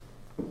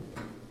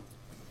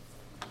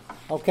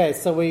Okay,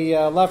 so we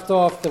left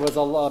off. There was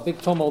a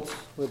big tumult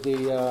with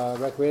the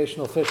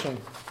recreational fishing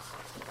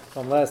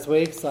from last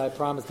week, so I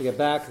promised to get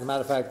back. As a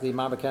matter of fact, the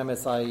Mama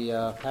Chemis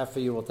I have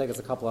for you will take us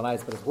a couple of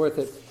nights, but it's worth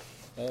it.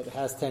 It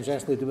has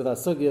tangentially to do with our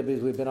sugya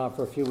because we've been on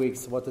for a few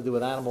weeks what to do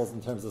with animals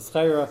in terms of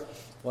schera,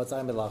 what's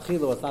amil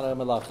achila, what's not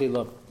amil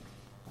achila,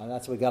 and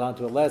that's what we got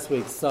onto it last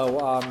week.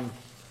 So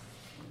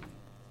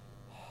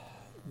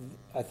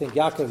I think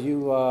Yaakov,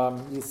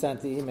 you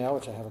sent the email,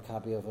 which I have a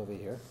copy of over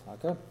here,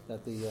 okay,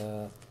 that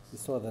you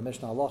saw the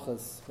Mishnah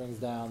Halachos brings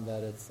down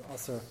that it's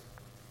usher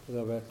to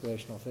go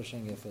recreational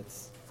fishing if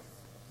it's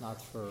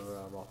not for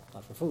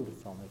food,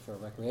 it's only for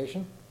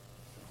recreation.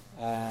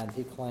 And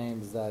he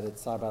claims that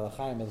it's Sar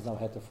Balachayim, there's no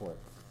heter for it.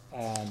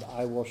 And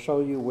I will show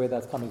you where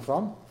that's coming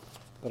from,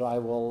 but I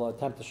will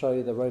attempt to show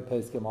you the Roy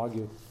Peskim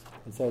argue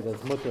and say that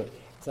it's mutter.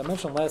 As I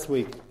mentioned last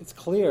week, it's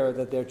clear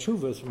that there are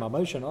tshuvas from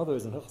Moshe and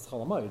others in Hilchos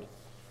Cholamoid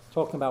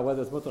talking about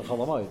whether it's mutter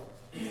Cholamoid.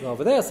 So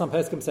over there, some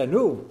Peskim say,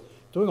 no,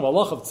 doing a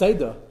malach of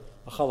tzeda,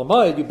 a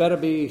Cholamoid, you better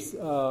be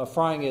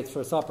frying it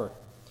for supper.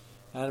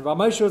 And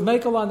Moshe was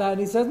makel on that, and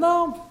he says,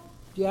 no,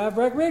 you have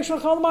recreational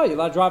Cholamoid. You're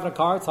allowed driving a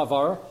car, it's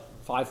Havara,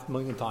 5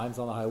 million times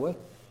on the highway.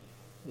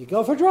 You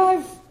go for a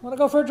drive. Want to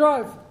go for a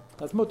drive?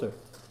 That's mutter.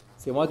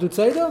 So you want to do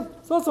tzeda?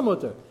 It's also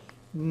mutter.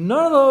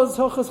 None of those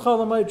Hilchos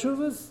Cholamoid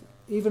tshuvas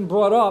even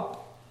brought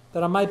up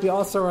that I might be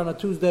asar on a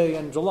Tuesday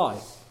in July.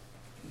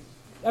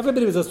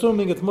 Everybody was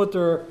assuming it's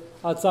mutter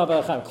outside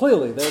Balachayim.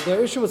 Clearly,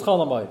 their issue was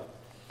Cholamoid.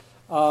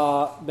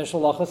 Mishnah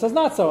Halachos says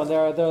not so, and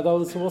there are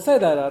those who will say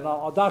that, and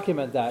I'll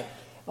document that.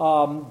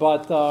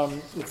 But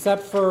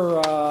except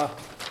for, I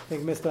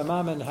think Mr.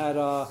 Mammon had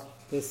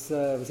this,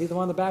 was he the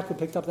one in the back who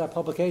picked up that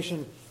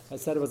publication and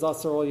said it was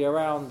usher all year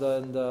round,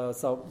 and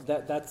so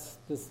that's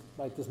this,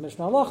 like this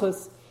Mishnah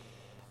Halachos.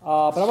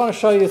 But I want to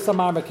show you some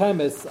Mama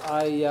Chemis.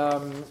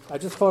 I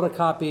just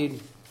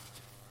photocopied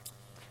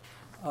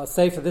a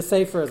sefer. This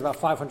sefer is about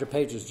 500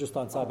 pages just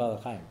on Sar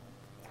Balachayim.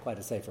 Quite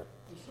a sefer.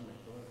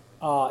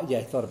 Yeah,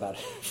 I thought about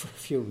it for a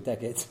few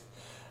decades.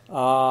 It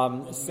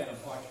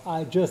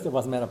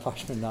wasn't made of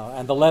parchment, no.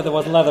 And the leather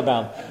wasn't leather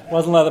bound. It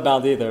wasn't leather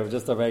bound either. It was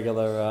just a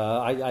regular,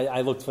 I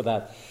looked for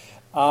that.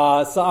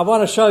 So I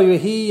want to show you,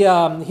 he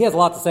has a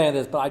lot to say on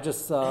this, but I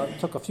just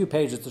took a few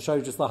pages to show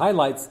you just the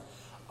highlights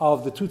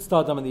of the Tut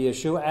Stadam and the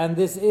issue. And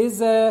this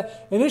is an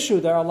issue.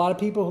 There are a lot of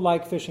people who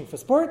like fishing for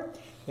sport.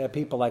 There are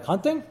people like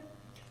hunting,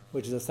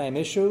 which is the same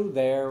issue.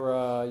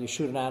 There, you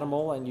shoot an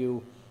animal and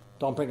you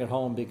don't bring it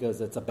home because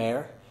it's a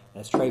bear,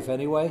 and it's treif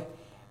anyway,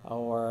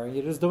 or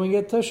you're just doing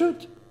it to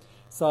shoot.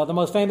 So the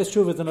most famous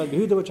tshuva is the Noda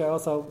B'Yehuda, which I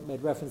also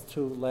made reference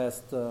to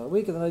last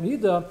week. And the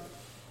Noda B'Yehuda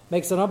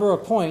makes a number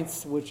of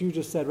points, which you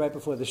just said right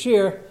before the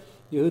shir,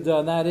 Yehuda,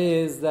 and that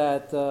is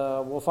that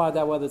we'll find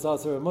out whether it's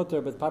also a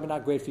mutter, but it's probably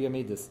not great for your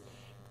midas.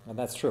 And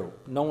that's true.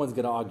 No one's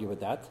going to argue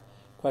with that.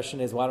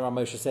 Question is, why did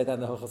Moshe say that in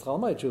the Hilchos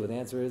Cholamoid tshuva? The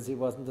answer is he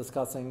wasn't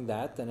discussing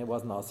that, and it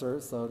wasn't usher,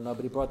 so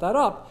nobody brought that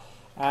up.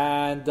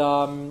 And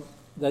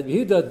that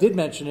Yehuda did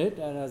mention it,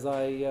 and as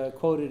I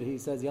quoted, he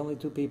says the only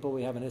two people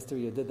we have in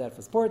history who did that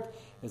for sport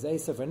is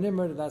Esav and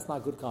Nimrod, and that's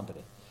not good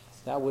company.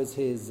 That was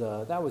his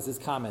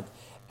comment.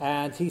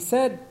 And he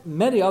said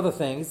many other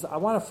things. I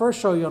want to first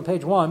show you on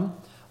page 1,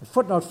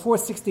 footnote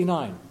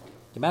 469.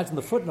 Imagine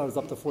the footnote is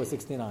up to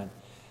 469,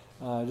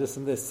 just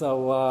in this.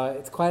 So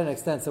it's quite an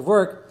extensive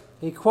work.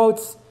 He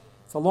quotes,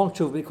 it's a long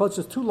tshuva, but he quotes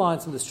just 2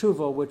 lines from this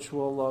tshuva, which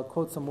we'll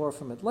quote some more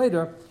from it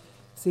later.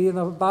 See in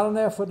the bottom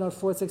there, footnote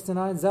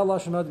 469, Zel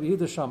Lashon Noda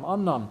B'Yehuda Sham,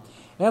 Amnam.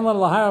 En lan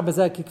lahar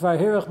b'zeh ki kvar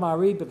hirach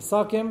ma'ari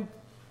b'psakim,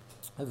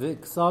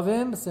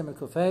 v'ksavim, b'simen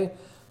kufay,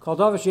 kol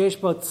davar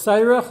sheyesh bo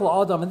tzayrech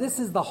la'adam. And this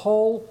is the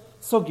whole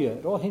sugya.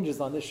 It all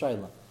hinges on this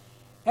shayla.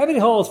 Everybody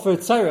holds for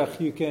tzayrech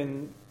you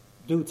can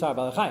do tzar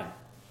balachayim.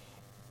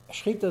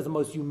 Shechita is the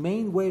most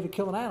humane way to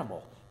kill an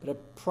animal. But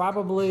it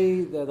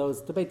probably, those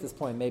debate this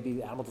point, maybe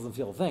the animal doesn't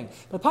feel a thing.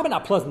 But it's probably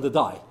not pleasant to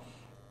die.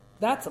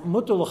 That's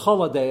mutter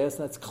l'chol hadeis,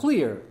 that's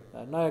clear.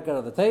 Noach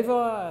got the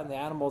teva, and the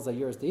animals are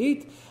yours to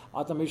eat.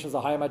 Adam Rishon's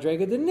a higher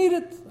madrega didn't need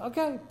it.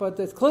 Okay, but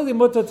it's clearly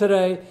mutter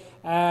today,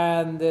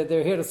 and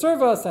they're here to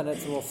serve us, and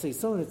we'll see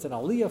soon, it's an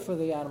aliyah for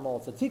the animal,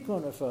 it's a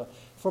tikkun, if a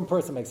from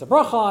person makes a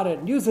bracha on it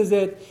and uses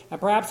it, and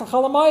perhaps a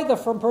chalamayid, the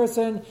from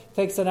person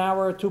takes an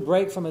hour or 2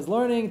 break from his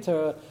learning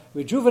to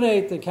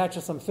rejuvenate and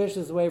catches some fish,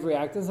 this is the way of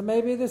reacting, so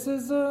maybe this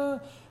is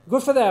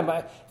good for them.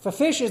 If a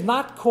fish is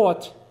not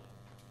caught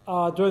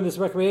during this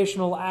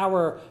recreational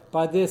hour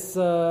by this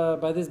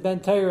Ben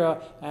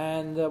Torah,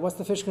 and what's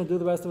the fish going to do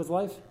the rest of its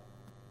life?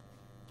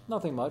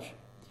 Nothing much.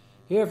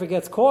 Here, if it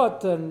gets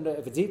caught and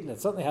if it's eaten,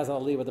 it certainly has an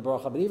aliyah with the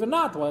bracha. But even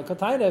not, when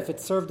Kataina, if it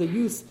served a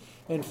use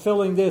in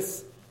filling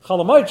this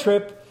Cholamoid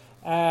trip,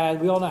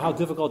 and we all know how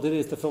difficult it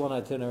is to fill an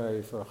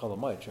itinerary for a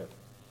Cholamoid trip,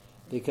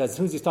 because as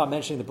soon as you start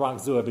mentioning the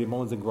Bronx Zoo, everybody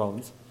moans and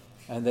groans,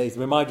 and they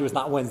remind you it's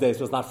not Wednesday,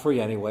 so it's not free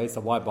anyway,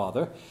 so why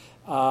bother?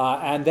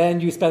 And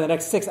then you spend the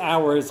next 6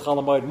 hours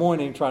Cholamoid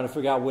morning trying to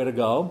figure out where to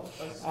go.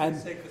 And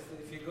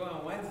if you go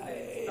on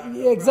Wednesday,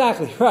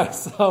 exactly right.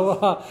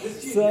 So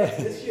this year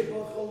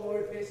both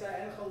Cholamoid Pesach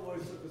and Cholamoid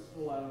took us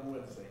full out on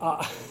Wednesday.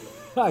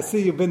 I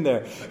see you've been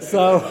there.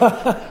 So,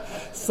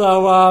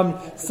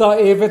 so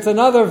if it's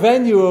another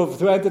venue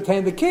to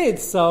entertain the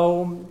kids,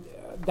 so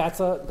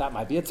that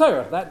might be a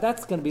tzarech.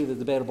 That's going to be the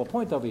debatable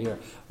point over here.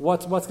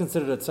 What's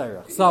considered a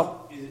tzarech?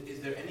 So, is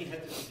there any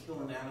heter to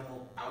kill an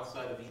animal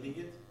outside of eating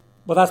it?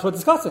 Well, that's what we're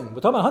discussing.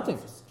 We're talking about hunting.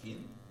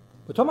 Skin?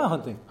 We're talking about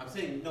hunting. I'm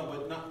saying no,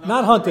 but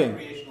not hunting.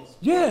 Recreational sport.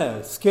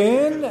 Yeah,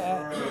 skin,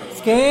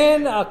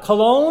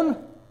 cologne.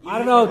 I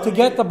don't know, to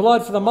get the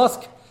blood for the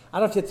musk. I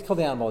don't know if you have to kill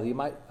the animal. You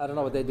might. I don't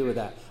know what they do with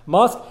that.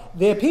 Musk.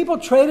 Their people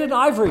traded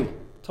ivory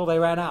till they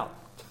ran out.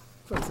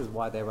 This is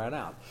why they ran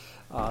out.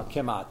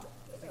 Kemat.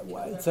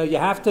 So you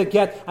have to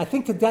get. I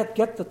think to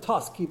get the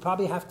tusk, you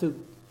probably have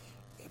to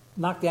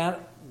knock the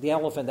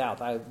elephant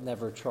out. I've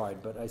never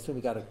tried, but I assume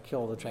you got to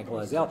kill the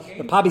tranquilizer. The elephant.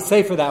 They're probably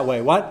safer that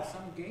way. What?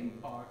 Some game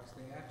parks,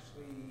 they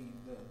actually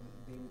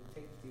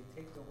they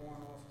take the horn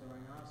off the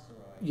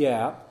rhinoceros.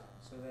 Yeah.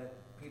 So that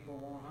people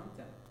won't hunt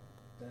them.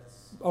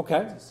 That's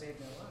okay. To save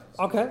their lives.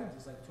 Okay.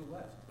 There's like 2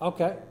 left.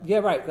 Okay. Yeah,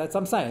 right. That's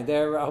what I'm saying.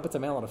 I hope it's a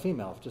male and a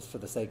female, just for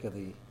the sake of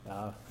the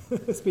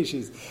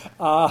species.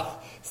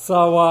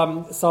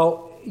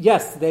 So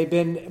yes, they've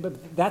been.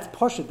 But that's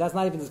partial. That's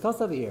not even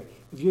discussed over here.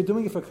 If you're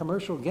doing it for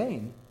commercial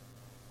gain,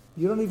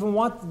 you don't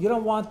want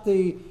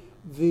the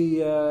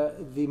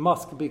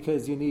musk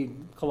because you need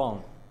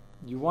cologne.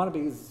 You want it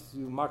because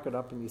you mark it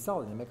up and you sell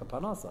it and you make a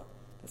panasa.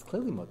 That's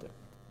clearly mutter.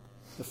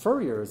 The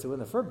furriers who are in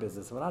the fur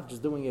business, we're not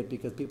just doing it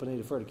because people need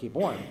a fur to keep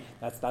warm.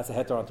 That's a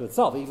heter unto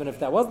itself. Even if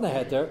that wasn't a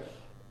heter,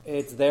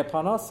 it's their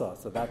panasa,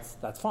 so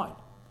that's fine.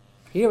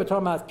 Here we're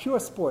talking about pure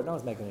sport. No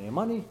one's making any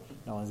money.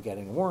 No one's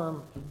getting a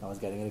worm. No one's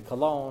getting any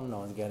cologne. No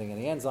one's getting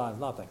any enzymes.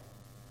 Nothing.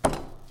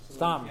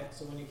 So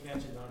when you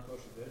catch a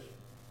non-kosher fish?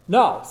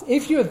 No.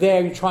 If you're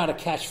there, you're trying to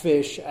catch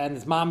fish, and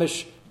it's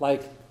mamish,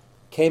 like,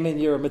 came in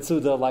your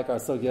mitzuda, like our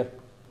sugya,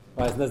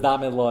 right?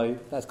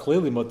 That's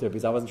clearly mutter,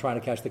 because I wasn't trying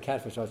to catch the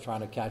catfish. I was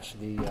trying to catch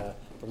the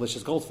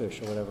delicious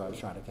goldfish, or whatever I was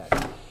trying to catch.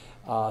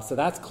 So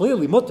that's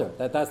clearly mutter.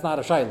 That's not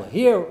a shayla.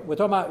 Here, we're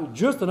talking about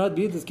just another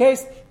B'yid's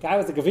case. Guy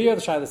was a gavir,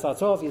 the shayla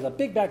starts off. He has a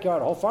big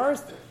backyard, a whole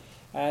forest,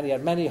 and he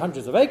had many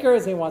hundreds of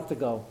acres, and he wants to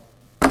go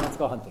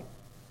hunting.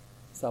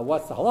 So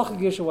what's the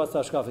halachic issue? What's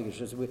the hashkafic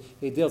issue? So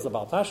he deals with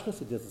Baal Tashchis,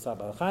 he deals with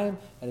Sabbath Chaim,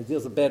 and he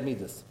deals with bad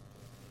midas.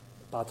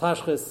 Baal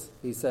Tashchis,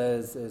 he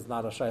says, is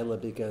not a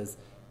shayla because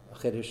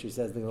Chiddush, he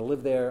says they're going to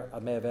live there. I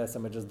may have asked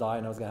them to just die,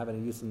 and I was going to have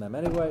any use from them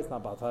anyway. It's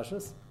not Baal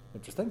Tashchis.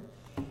 Interesting.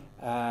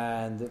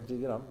 And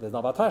there's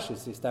no Baal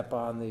Tashchis. You step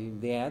on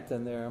the ant,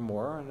 and there are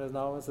more, and there's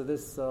no. So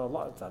this it's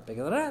not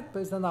bigger than that,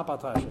 but it's not Baal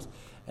Tashchis.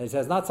 And he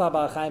says not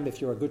Sabbath Chaim if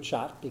you're a good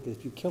shot, because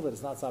if you kill it,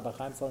 it's not Sabbath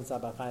Chaim. It's only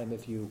Sabbath Chaim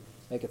if you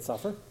make it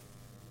suffer.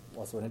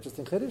 Also an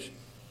interesting chiddush.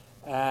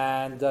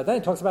 And then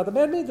he talks about the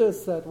bad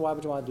midas, that why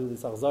would you want to do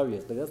this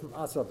achzarias? But he doesn't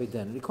ask about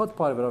bidin. And he quotes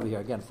part of it over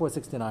here, again,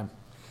 469.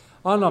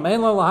 Again,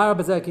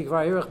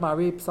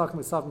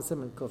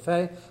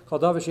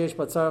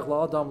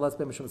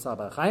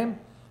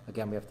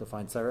 we have to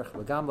find tzarech.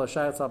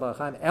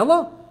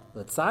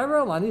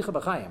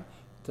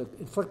 To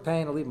inflict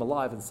pain or leave him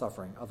alive in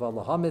suffering.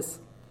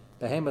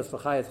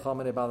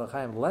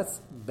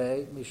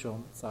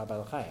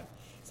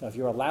 So if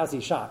you're a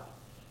lousy shot,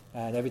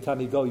 and every time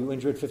you go, you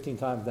injure it 15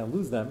 times, then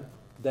lose them,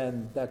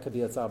 then that could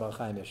be a tzar bal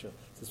chaim issue.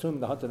 So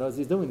assuming the hunter knows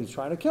he's doing, he's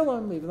trying to kill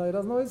him, even though he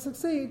doesn't always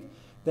succeed,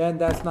 then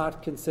that's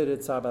not considered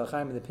tzar bal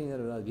chaim in the opinion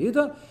of Rabbi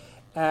Yehuda.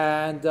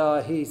 And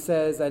he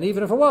says, and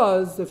even if it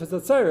was, if it's a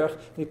tzarech,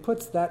 he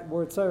puts that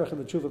word tzarech in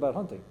the truth about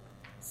hunting.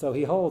 So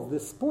he holds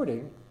this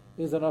sporting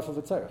is enough of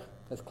a tzarech.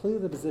 That's clearly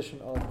the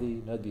position of the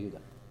Rabbi Yehuda.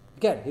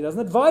 Again, he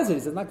doesn't advise it. He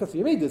says, not good for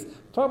you. Read this. We're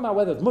talking about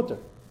whether it's mutter.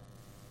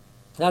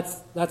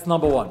 That's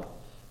number one.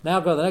 Now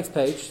go to the next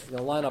page.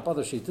 You'll line up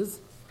other shitas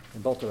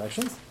in both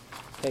directions.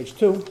 Page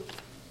 2.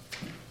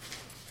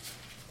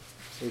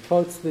 He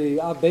quotes the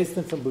Av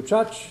Beistin from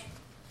Buchach,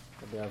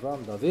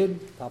 Avram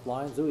David, top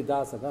line, Zui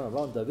Das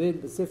Avram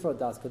David, Besifra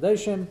Das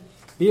Kadeshim,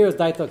 Beers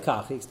Daito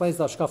Kach. He explains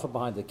the hashkafa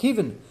behind it.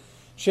 Kivin,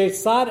 Sheikh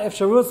Sad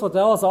Efsharus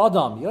Ladelas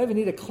Adam. You don't even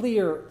need a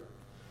clear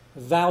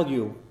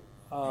value.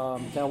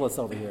 Tell us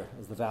over here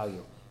is the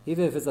value.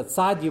 Even if it's a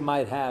tzad, you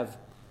might have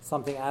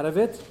something out of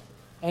it.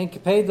 And the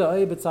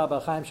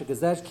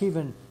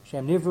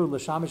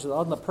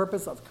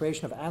purpose of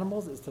creation of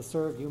animals is to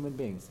serve human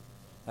beings.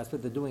 That's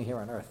what they're doing here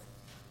on earth.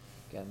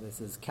 Again, this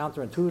is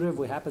counterintuitive.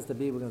 We're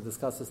going to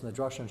discuss this in the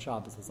Drasha and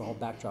Shabbos. There's a whole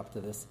backdrop to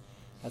this.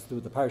 It has to do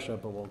with the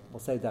parsha, but we'll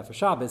save that for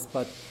Shabbos.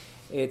 But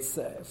it's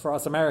for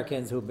us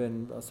Americans who've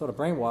been sort of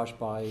brainwashed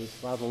by a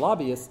lot of the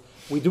lobbyists.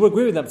 We do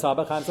agree with them,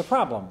 Tzabach Chaim's a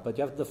problem, but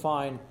you have to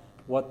define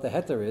what the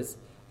heter is,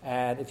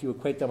 and if you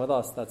equate them with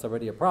us, that's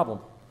already a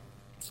problem.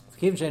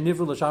 And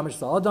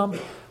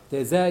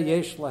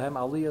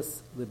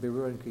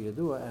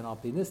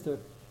alpinister,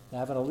 they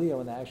have an aliyah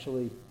when they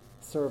actually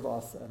serve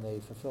us and they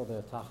fulfill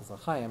their tachas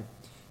achayim.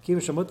 You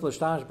don't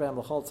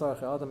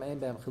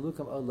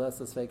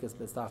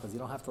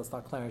have to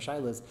start clearing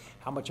shaylas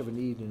how much of a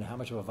need and how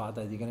much of a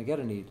vada you're going to get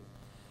a need.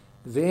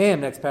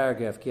 Next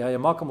paragraph. And as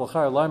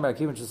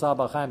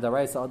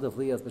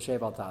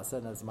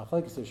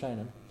machlokes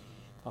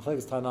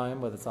Machlekes Tanaim,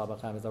 whether tzad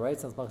b'chaim is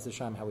deraisa, and Machlekes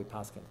Yisraelim, how we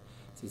paskin.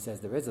 So he says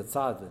there is a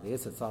tzad, that the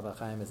tzad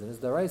b'chaim is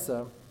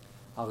deraisa.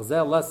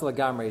 Achzel less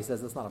legamre. He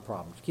says it's not a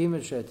problem.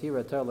 Even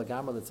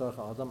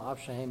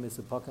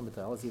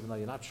though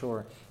you're not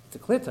sure it's a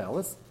clear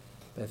telis,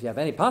 but if you have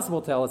any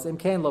possible telis,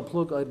 imkain lo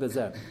plug oy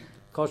bezer.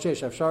 Kol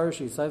sheish afshar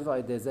sheisayv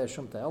oy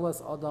shum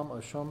telis adam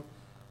or shum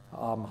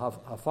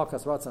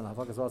hafakas ratzon.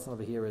 Hafakas ratzon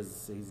over here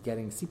is he's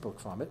getting sipuk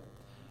from it.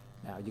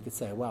 Now you could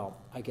say, well,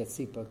 I get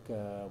sipuk.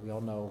 We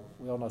all know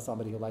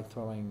somebody who liked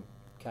throwing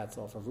cats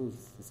off of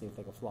roofs to see if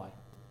they could fly.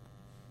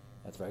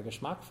 That's very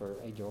geschmack for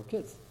 8-year-old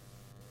kids.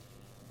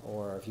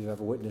 Or if you've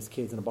ever witnessed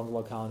kids in a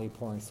bungalow colony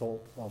pouring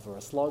salt over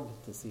a slug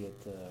to see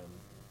it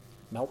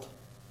melt.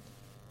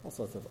 All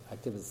sorts of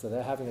activities. So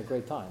they're having a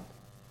great time.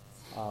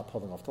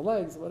 Pulling off the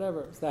legs,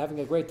 whatever. So they're having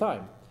a great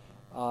time.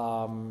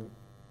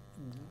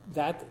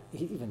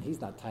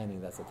 He's not tiny,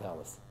 that's a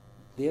talus.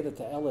 The other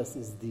ta'elis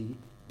is the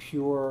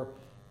pure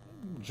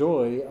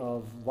joy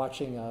of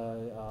watching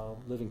a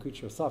living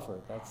creature suffer.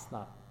 That's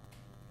not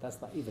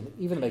even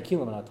a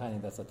mekilim are not tiny,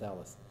 that's a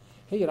talus.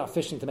 Here you're not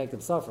fishing to make them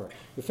suffer.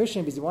 You're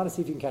fishing because you want to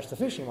see if you can catch the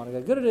fish. You want to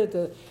get good at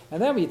it.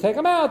 And then when you take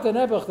them out, the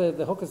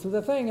hook is through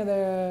the thing and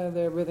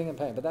they're breathing in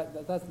pain. But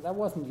that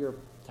wasn't your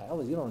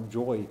ta'elis. You don't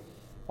enjoy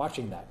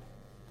watching that.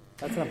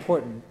 That's an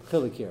important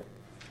chilik here.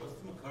 What's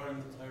the makar in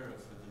the Torah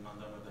for the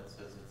mandama that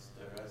says it's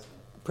deraisa?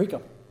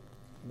 Prika.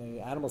 The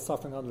animal's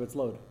suffering under its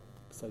load.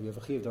 So you have a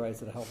chiyuv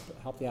deraisa to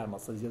help the animal.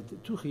 So you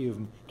have two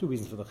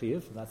reasons for the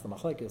chiyuv, and that's the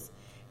machlekes.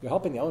 You're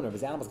helping the owner. If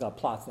his animal's got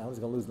plots, the owner's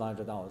going to lose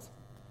 $900.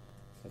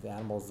 If the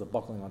animal's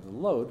buckling under the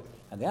load,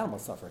 and the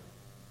animal's suffering.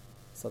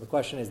 So the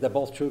question is, they're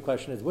both true. The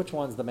question is, which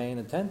one's the main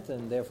intent,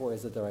 and therefore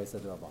is it deraisa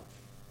d'rabban?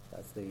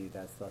 That's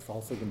the whole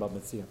thing about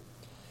mitzvah.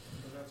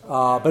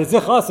 But it's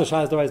zichas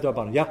shas deraisa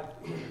d'rabban. Yeah.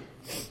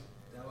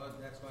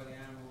 That's why the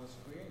animal was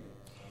created.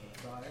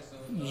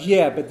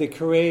 Yeah, but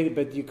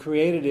you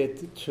created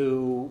it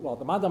to. Well,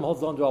 the madam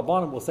holds on to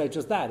d'rabban will say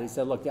just that. He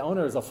said, look, the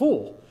owner is a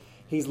fool.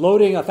 He's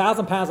loading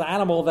 1,000 pounds of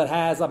animal that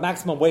has a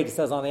maximum weight. It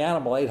says on the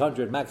animal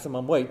 800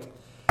 maximum weight.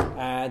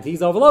 And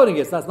he's overloading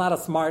it, so that's not a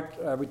smart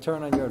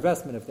return on your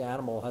investment if the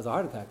animal has a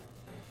heart attack.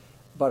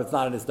 But it's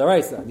not in its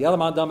deraisa. The other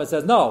mandama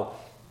says, no,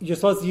 you're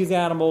supposed to use the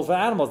animal for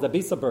animals. They're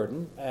beasts of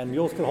burden, and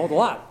mules can hold a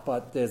lot.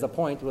 But there's a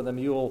point where the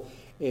mule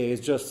is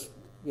just,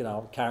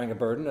 carrying a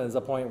burden, and there's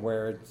a point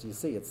where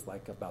it's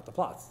like about the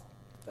plots.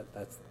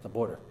 That's the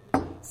border.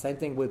 Same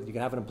thing with, you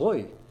can have an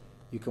employee.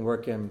 You can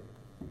work him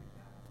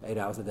 8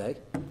 hours a day,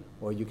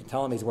 or you can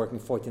tell him he's working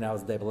 14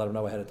 hours a day, but let him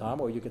know ahead of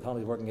time, or you can tell him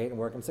he's working 8 and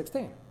work him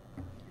 16.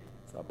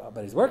 So,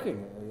 but he's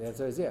working. The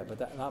answer is yeah.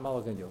 But I'm not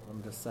looking at you.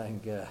 I'm just saying.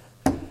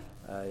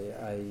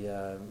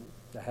 I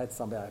had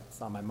somebody.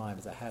 It's on my mind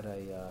because I had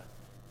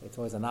it's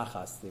always a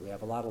nachas. We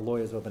have a lot of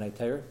lawyers who have been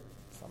Torah.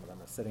 Some of them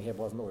are sitting here. It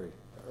wasn't Uri.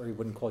 Uri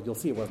wouldn't call. You'll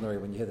see it wasn't Uri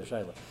when you hear the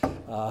shayla.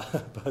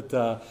 But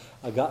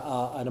I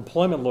got an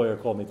employment lawyer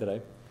called me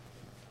today,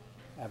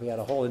 and we had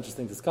a whole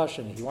interesting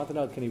discussion. He wanted to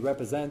know, can he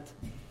represent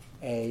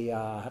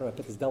how do I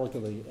put this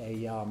delicately,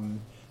 a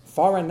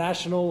foreign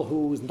national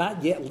who's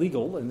not yet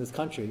legal in this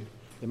country.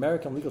 The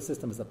American legal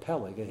system is a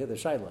pele. You hear the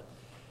shayla.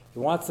 He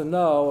wants to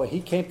know,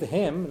 he came to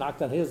him,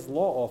 knocked on his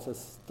law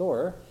office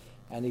door,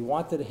 and he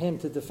wanted him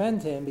to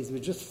defend him because he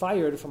was just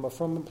fired from a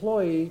firm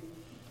employee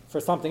for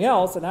something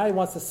else, and now he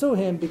wants to sue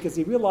him because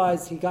he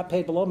realized he got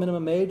paid below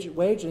minimum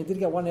wage and he did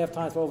get 1.5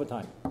 times for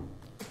overtime. So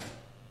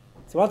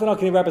he wants to know,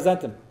 can he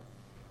represent him?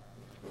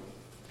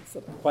 It's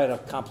quite a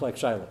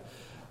complex shayla.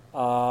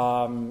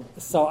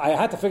 So I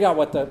had to figure out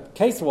what the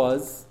case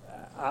was.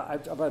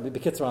 I'm going to be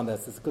kids around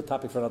this. It's a good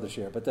topic for another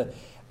share. But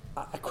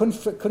I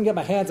couldn't get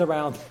my hands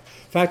around.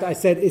 In fact, I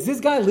said, "Is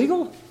this guy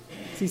legal?"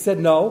 So he said,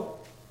 "No."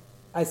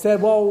 I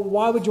said, "Well,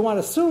 why would you want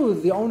to sue?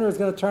 The owner is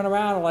going to turn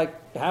around and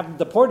have him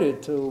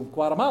deported to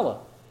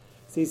Guatemala."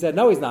 So he said,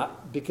 "No, he's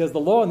not, because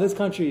the law in this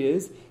country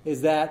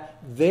is that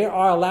they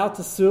are allowed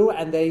to sue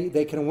and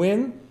they can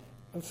win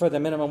for the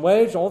minimum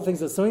wage, all the things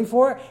they're suing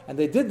for, and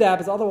they did that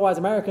because otherwise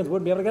Americans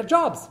wouldn't be able to get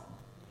jobs."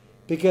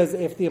 Because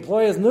if the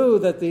employers knew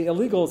that the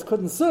illegals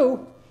couldn't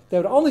sue, they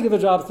would only give a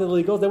job to the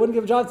illegals. They wouldn't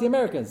give a job to the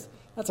Americans.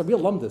 That's a real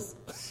lumdus.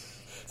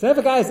 So if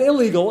a guy is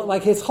illegal,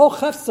 his whole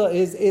chefsa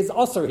is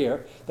usher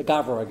here, the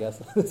gavra, I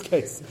guess, in this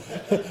case,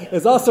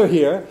 is usher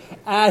here,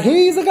 and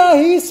he's a guy,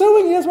 he's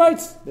suing, he has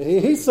rights.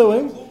 He's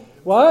suing.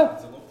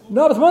 What?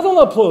 No, but it's more than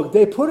a plug.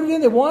 They put it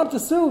in, they want him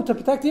to sue to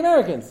protect the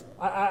Americans.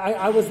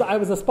 I was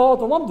a spal at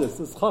the lumdus.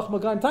 It's chachma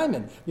gan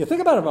taimin. You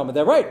think about it, Roman,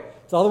 they're right.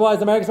 So otherwise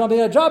the Americans don't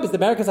get a job because the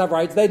Americans have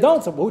rights, they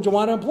don't. So who'd you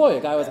want to employ?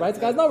 A guy who has rights,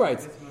 a guy has no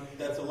rights.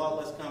 That's a lot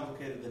less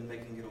complicated than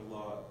making it a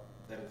law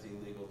that it's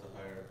illegal to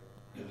hire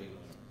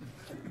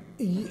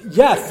illegals.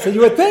 Yes, so you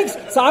would think.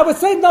 So I would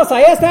say no. So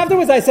I asked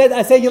afterwards. I said,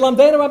 Yilam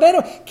Deinu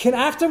Rabbeinu, can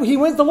after he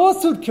wins the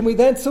lawsuit, can we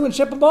then sue and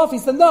ship him off? He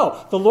said,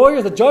 no. The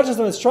lawyers, the judges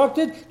are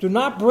instructed, do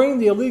not bring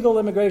the illegal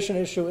immigration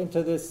issue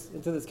into this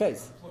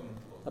case.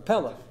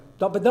 Appellate.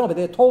 But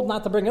they're told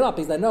not to bring it up.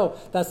 He said, no,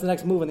 that's the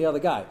next move in the other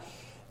guy.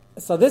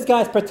 So this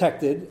guy's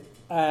protected,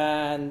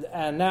 and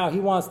now he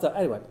wants to.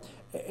 Anyway,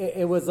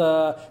 It was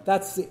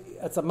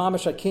it's a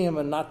mamash hakim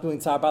and not doing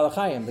tzar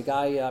balachayim. The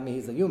guy,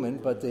 he's a human,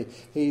 but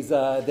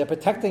they're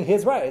protecting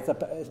his right.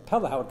 It's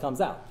pella how it comes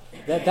out.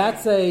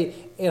 That's in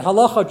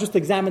halacha. Just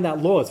examine that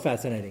law. It's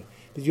fascinating.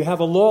 Because you have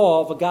a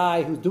law of a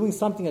guy who's doing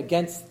something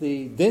against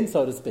the din,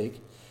 so to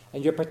speak,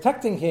 and you're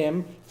protecting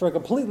him for a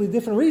completely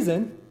different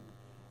reason.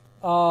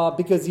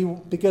 Because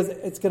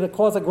it's going to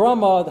cause a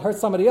grama to hurt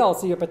somebody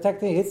else, so you're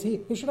protecting he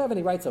shouldn't have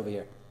any rights over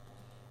here,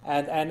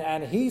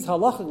 and he's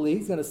halachically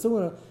he's going to sue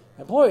an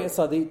employer.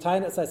 So the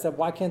Tainus, I said,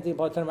 why can't the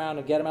employer turn around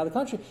and get him out of the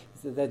country?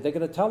 They're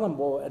going to tell him,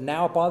 well,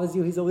 now it bothers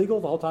you. He's illegal.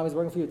 The whole time he's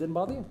working for you, it didn't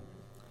bother you.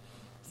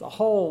 It's a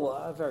whole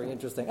very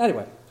interesting.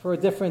 Anyway, for a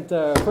different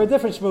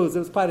schmooze, it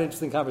was quite an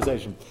interesting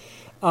conversation.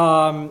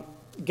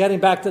 Getting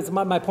back to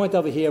my point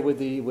over here with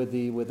the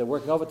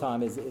working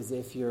overtime is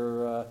if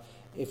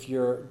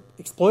you're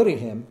exploiting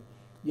him,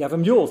 you have a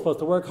mule supposed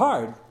to work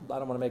hard. I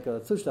don't want to make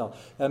a sushtel.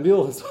 A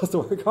mule is supposed to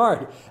work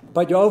hard,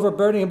 but you're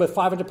overburdening him with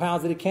 500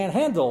 pounds that he can't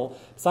handle.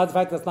 Besides the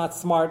fact that's not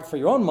smart for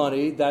your own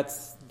money,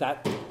 that's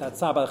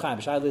Sabah Chaim.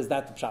 Shaila is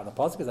that shot in the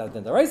pasuk, is that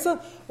in the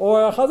Reisa?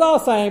 Or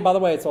Chazal saying, by the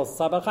way, it's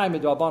also Sabah Chaim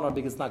Midrabanan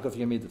because it's not good for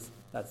your midas.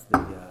 That's the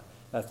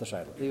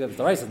Shaila. Even if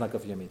the Reisa is not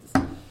good for your midas.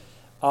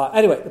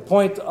 Anyway, the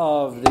point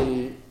of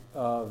the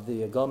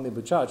Golmi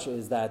Buchach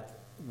is that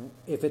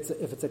if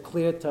it's a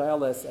clear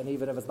ta'elis, and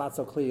even if it's not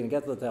so clear, you can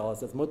get to the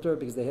ta'elis, it's mutter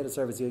because they hit a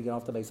service you don't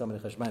have to make so many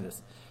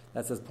cheshmenis.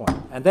 That's his point.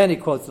 And then he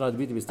quotes another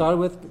video we started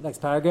with, next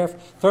paragraph,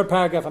 third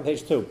paragraph on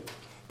page 2.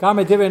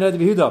 Garme divrei Nod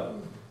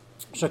Yehuda,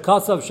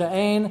 shekasav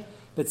she'ein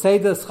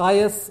b'tzeidas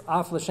chayes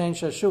af l'shein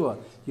shashua.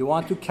 You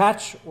want to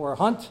catch or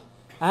hunt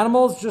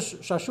animals,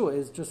 just shashua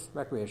is just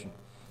recreation.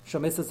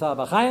 Shemitzah tzar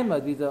b'chaim,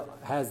 Nod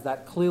has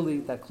that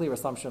clear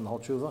assumption in the whole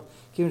tshuva.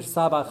 Kivin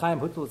tzar b'chaim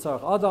hutul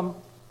tzarech adam.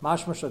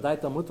 Mashma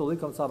shadaita mutul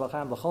likom tzar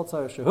b'chaim l'chol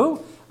tzar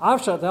shehu.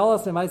 Avshat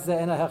telas they might say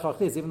ena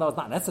hechachis, even though it's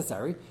not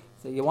necessary.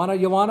 So you want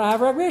to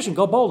have recreation,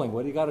 go bowling.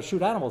 What do you got to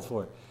shoot animals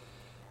for?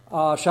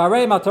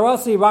 Sharei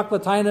matarasi rak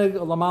l'taineg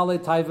lamale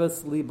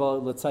taivas liba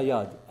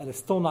l'tzayad, and it's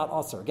still not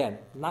aser. Again,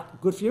 not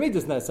good for your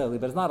midas necessarily,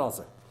 but it's not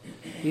aser.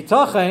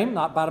 Yitachem,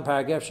 not bottom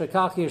paragraph.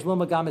 Shekach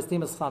yishluma gam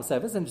estimas cham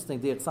sevis. Interesting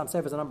deal. Cham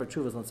sevis is a number of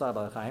chuvas on tzar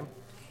b'chaim,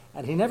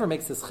 and he never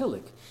makes this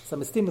chilik. So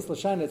estimas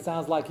l'shen, it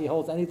sounds like he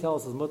holds any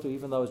telos as mutter,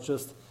 even though it's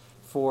just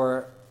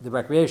for the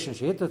recreation.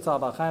 Shehit tzar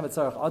b'chaim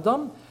etzarech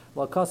adam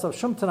l'kasav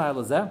shum tanai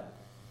lazeh.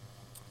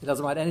 He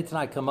doesn't write any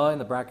Tanai Kama in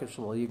the bracket,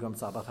 Shalol Yigram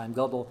Tzar B'chaim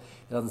Gadol.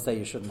 He doesn't say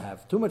you shouldn't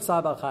have too much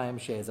Tzar B'chaim,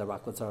 She'ez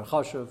Arak L'Tzar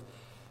Chashuv.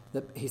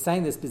 He's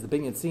saying this because the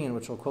Binyan Tzin,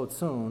 which we'll quote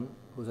soon,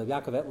 who's a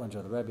Yaakov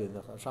Etlinger, the Rebbe,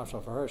 the Sham Shal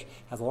for Hirsch,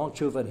 has a long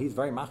tshuva, and he's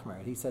very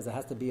machmer. He says it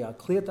has to be a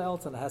clear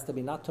telos, and it has to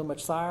be not too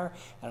much sar,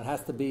 and it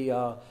has to be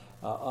a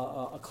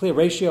clear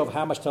ratio of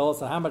how much telos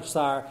and how much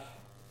sar.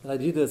 And the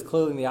Yehuda is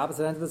clearly in the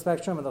opposite end of the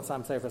spectrum, and the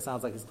Sam Sefer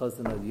sounds like he's close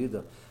to the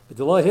Yehuda. But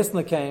Deloy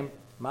Hisna came,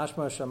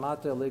 Mashma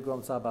Shamate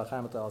Ligrom Tzar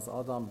B'chaim T'as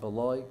Adam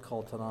Beloy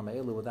Kol Tanam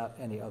Elu, without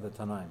any other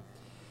Tanaim.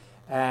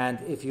 And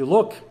if you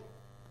look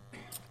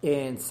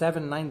in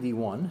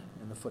 791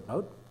 in the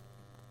footnote,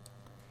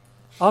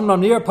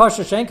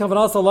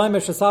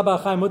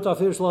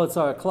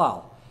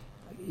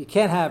 you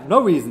can't have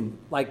no reason,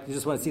 like you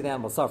just want to see the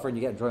animal suffer and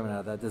you get enjoyment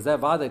out of that.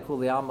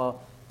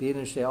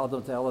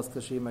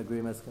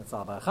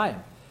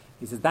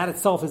 He says that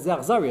itself is the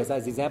achzarias,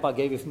 as the example I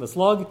gave you from the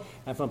slug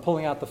and from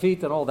pulling out the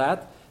feet and all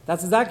that.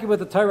 That's exactly what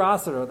the Torah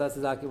aser, or that's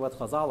exactly what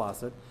Chazal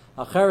aser.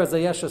 Acher is a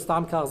yesh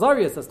stam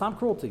kachzarias, a stam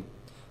cruelty.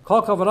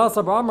 Kol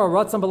kavarasa b'amar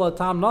ratzam below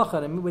tam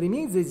nachan. And what he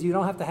means is you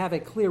don't have to have a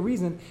clear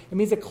reason. It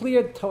means a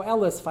clear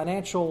toelis,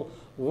 financial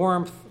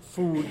warmth,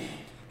 food.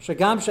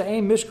 Shagam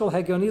she'ein mishkol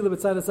hegoni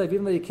le'b'tzad ha'seif,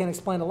 even though you can't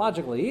explain it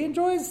logically. He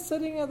enjoys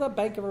sitting at the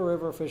bank of a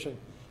river fishing.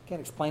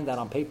 Can't explain that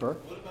on paper.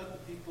 What about the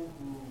people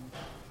who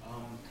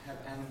have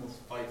animals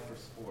fight for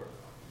sport?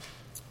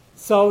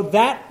 So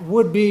that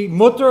would be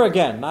mutter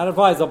again, not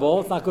advisable.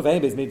 It's not good for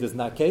anybody's midas in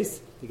that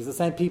case, because the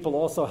same people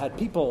also had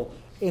people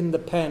in the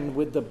pen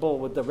with the bull,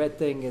 with the red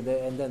thing, and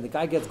then the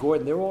guy gets gored,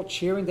 and they're all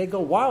cheering. They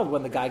go wild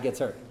when the guy gets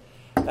hurt.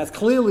 That's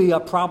clearly a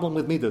problem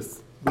with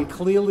midas. You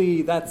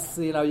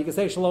can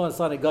say shalom and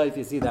son and guy if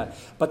you see that.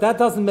 But that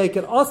doesn't make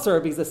it usher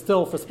because it's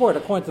still for sport,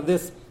 according to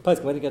this place.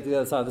 We didn't get to the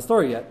other side of the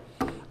story yet.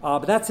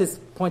 But that's his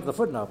point of the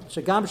footnote.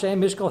 Shagam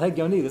she'em mishkol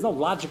hegioni. There's no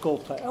logical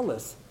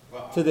ta'elis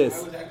to this.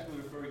 I was actually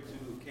referring to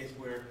a case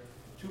where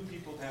two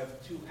people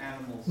have two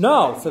animals.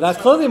 No, so that's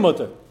clearly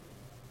mutter.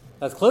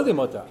 That's clearly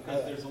mutter.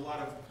 Because there's a lot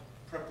of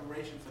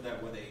preparation for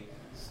that, where they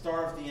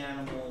starve the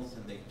animals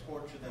and they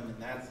torture them in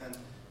that sense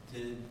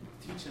to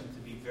teach them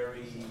to be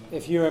very...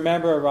 If you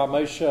remember, Rav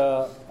Moshe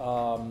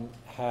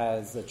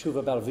has a tshuva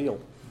about a veal.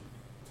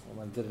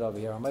 Someone did it over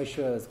here. Rav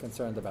Moshe is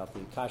concerned about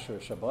the kasher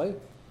shaboy,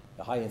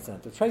 the high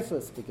incident of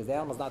trephus, because the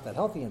animal's not that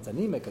healthy, and it's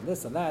anemic, and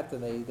this and that,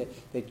 and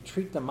they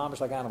treat them mamish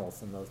like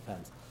animals in those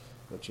pens,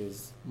 which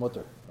is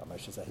mutter. Rav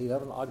Moshe said he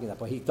doesn't argue that,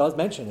 but he does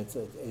mention it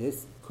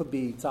could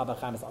be tzar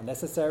b'chaim is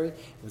unnecessary.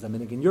 It was a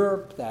minhag in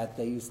Europe that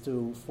they used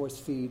to force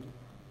feed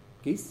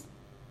geese,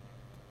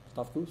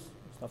 stuffed geese,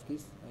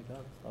 like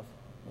that,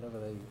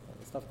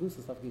 stuffed goose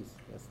or stuffed geese.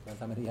 Yes, that's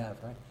how many you have,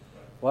 right?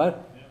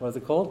 What? What is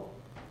it called?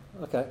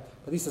 Okay.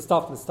 But these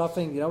are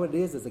stuffing, you know what it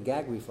is? It's a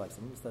gag reflex.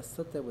 They used to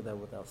sit there with a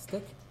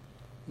stick.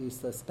 They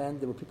used to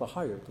there were people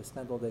hired to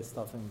spend all day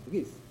stuffing the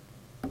geese.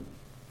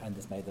 And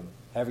this made them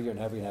heavier and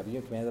heavier and heavier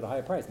and commanded a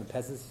higher price. And the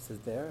peasants used to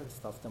sit there and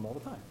stuff them all the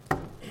time.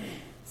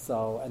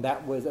 So, and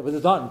it was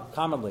done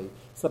commonly.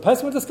 So the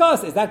person would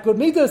discuss, is that good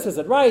midas? Is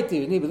it right? Do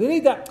you really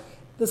need that?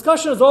 The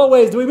discussion is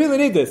always, do we really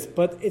need this?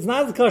 But it's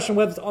not a discussion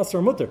whether it's asr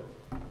or mutter.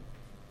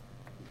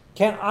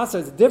 Can't asr.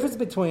 It's the difference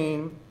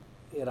between,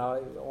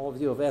 all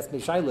of you have asked me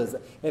shaylas.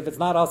 If it's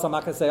not asr, I'm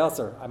not going to say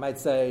asr. I might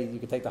say you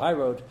can take the high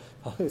road.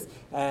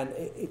 And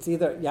it's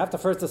either, you have to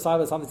first decide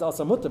whether something's asr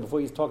or mutter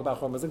before you talk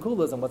about churmas and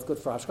kulas and what's good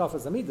for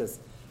hashkafas and midas.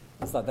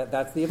 It's not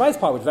that's the advice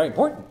part, which is very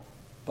important.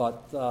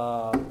 But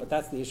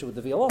that's the issue with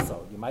the veal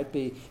also. You might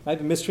be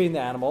mistreating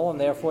the animal, and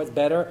therefore it's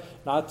better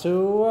not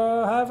to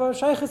have a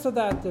shaykhis of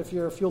that if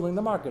you're fueling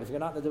the market. If you're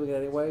not doing it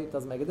anyway, it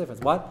doesn't make a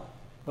difference. What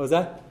was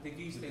that? The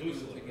geese they use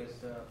to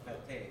get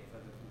pate.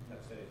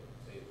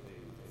 They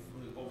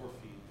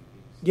overfeed the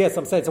geese. Yes,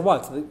 I'm saying it's a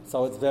what?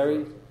 So it's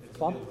very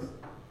plump?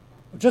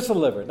 Just for the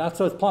liver. Not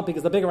so it's plump,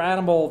 because the bigger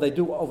animal, they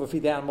do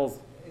overfeed the animals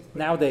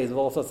nowadays with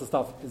all sorts of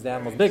stuff because the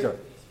animal's bigger.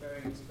 It's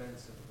very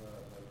expensive.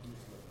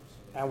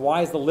 And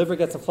why is the liver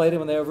gets inflated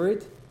when they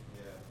overeat?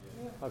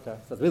 Yeah. Okay,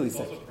 so it's really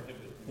sick. Also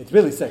prohibited. It's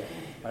really sick,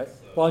 right?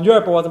 Well, in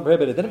Europe it wasn't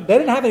prohibited. They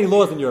didn't have any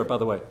laws in Europe, by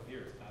the way.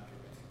 Here it's contraband.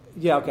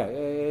 Yeah,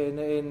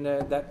 okay. In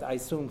that, I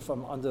assume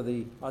from under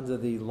the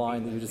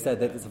line that you just said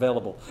that it's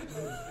available.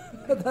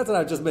 That's what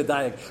I just made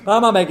dying. But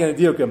I'm not making a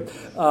diukim.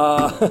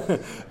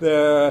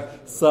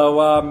 So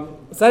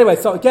anyway,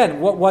 so again,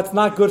 what's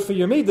not good for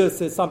your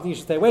midas is something you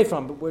should stay away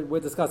from. But we're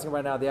discussing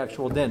right now the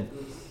actual din.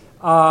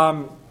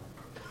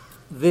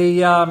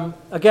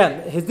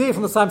 Again, his deal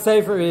from the Chassam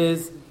Sofer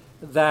is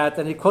that,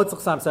 and he quotes the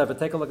Chassam Sofer.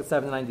 Take a look at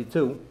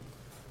 792.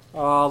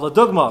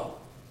 L'dugma,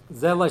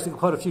 you can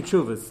quote a few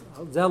tshuvas.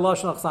 Zeh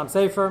lashon Chassam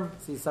Sofer.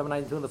 See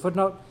 792 in the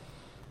footnote.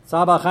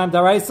 Tzabah Chaim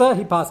Daraisa.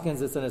 He paskins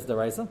this in his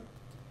Daraisa.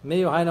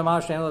 Miyu hayna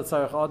mashen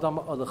l'tzarich adam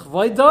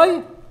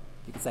l'chvoidai.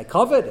 You can say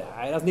covered.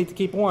 It doesn't need to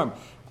keep warm.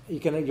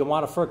 You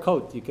want a fur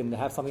coat. You can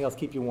have something else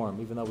keep you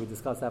warm. Even though we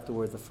discussed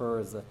afterwards the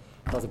fur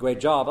does a great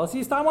job. I'll see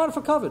you start wanting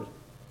for covered.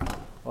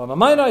 Or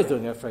Mamaina is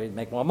doing it for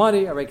make more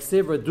money. Arek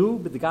Sivra do,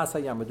 but the Gas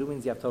Hayam. Do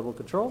means you have total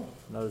control.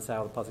 Notice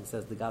how the pasuk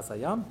says the Gas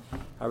Hayam.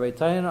 Arek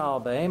Tayin al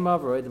Behema,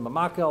 Veroid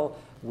Mamakel.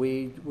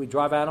 We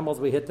drive animals,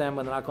 we hit them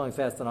when they're not going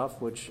fast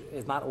enough, which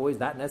is not always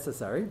that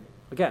necessary.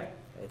 Again,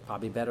 it's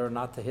probably better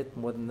not to hit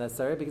more than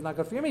necessary because it's not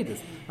good for your midas.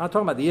 I'm not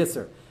talking about the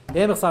Yisr. So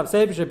the Chassam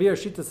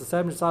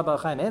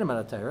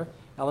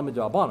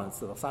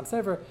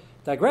Sofer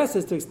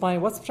digresses to explain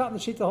what's the shot in the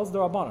sheet that holds the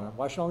Rabbanan.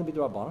 Why should it only be the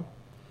Rabbanan?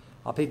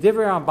 I'll pay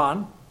Divrei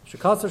Ramban.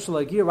 There's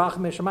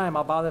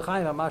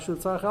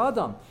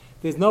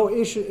no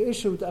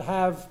issue to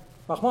have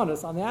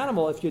rachmanis on the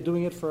animal if you're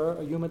doing it for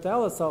a human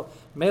to So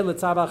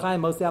most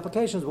of the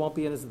applications won't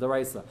be in this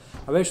deraisa.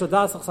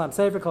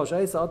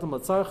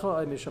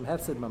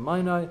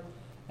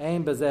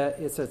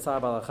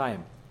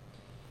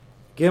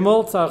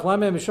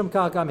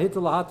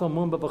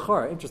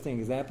 Interesting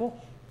example.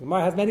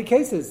 Gemara has many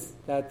cases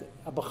that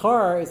a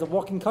bachar is a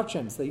walking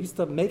kachim. So they used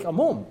to make a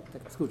mum,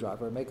 take a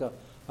screwdriver,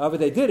 however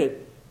they did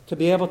it, to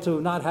be able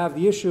to not have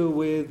the issue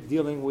with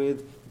dealing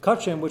with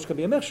kachim, which could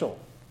be a mishal,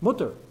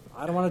 mutter.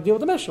 I don't want to deal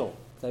with the mishal.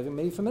 It's even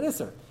maybe from an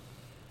isser.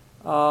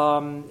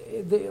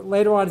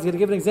 Later on, he's going to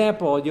give an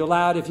example. You're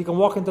allowed, if you can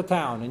walk into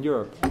town in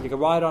Europe, you can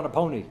ride on a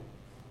pony.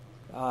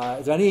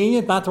 Is there any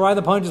union not to ride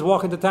the pony, just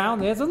walk into town?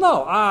 The answer is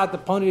no. The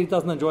pony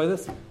doesn't enjoy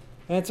this.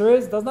 The answer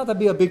is, doesn't have to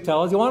be a big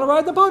tell. You want to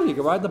ride the pony, you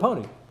can ride the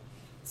pony.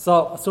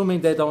 So,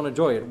 assuming they don't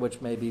enjoy it,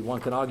 which maybe one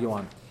can argue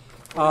on.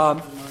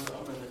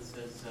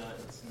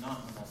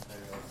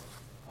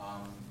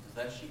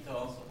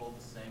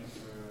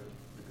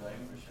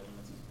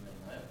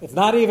 It's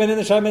not even in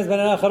the Shemin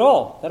Benenach at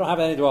all. They don't have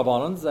any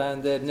Drabanans,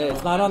 and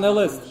it's not on their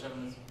list.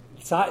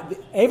 Avram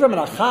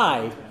and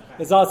Achai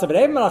is also, but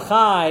Avram and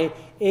Achai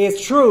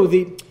is true.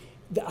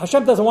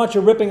 Hashem doesn't want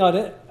you ripping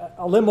a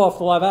limb off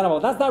the live animal.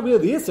 That's not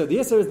really the Isser. The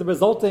Isser is the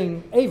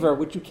resulting Aver,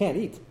 which you can't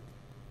eat.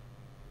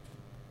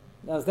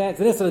 Now, it's an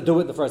Isser to do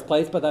it in the first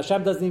place, but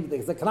Hashem doesn't even,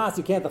 it's a Kanas,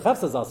 you can't, the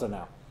Chefs is also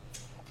now.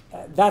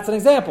 That's an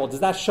example.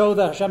 Does that show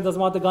that Hashem doesn't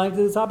want the guy to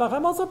do Tzabach?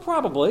 Also,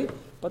 probably,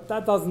 but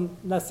that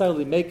doesn't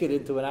necessarily make it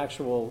into an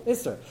actual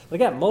Isser. But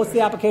again, most of the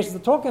applications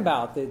they're talking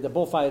about, the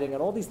bullfighting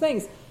and all these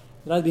things,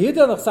 the Yehuda,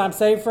 the Chassam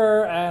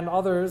Sofer, and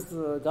others,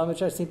 the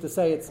Galmichesh seem to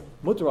say it's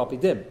Mutter al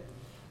Pidim.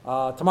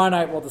 Tomorrow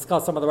night we'll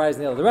discuss some of the rise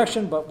in the other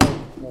direction, but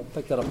we'll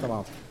pick that up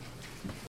tomorrow.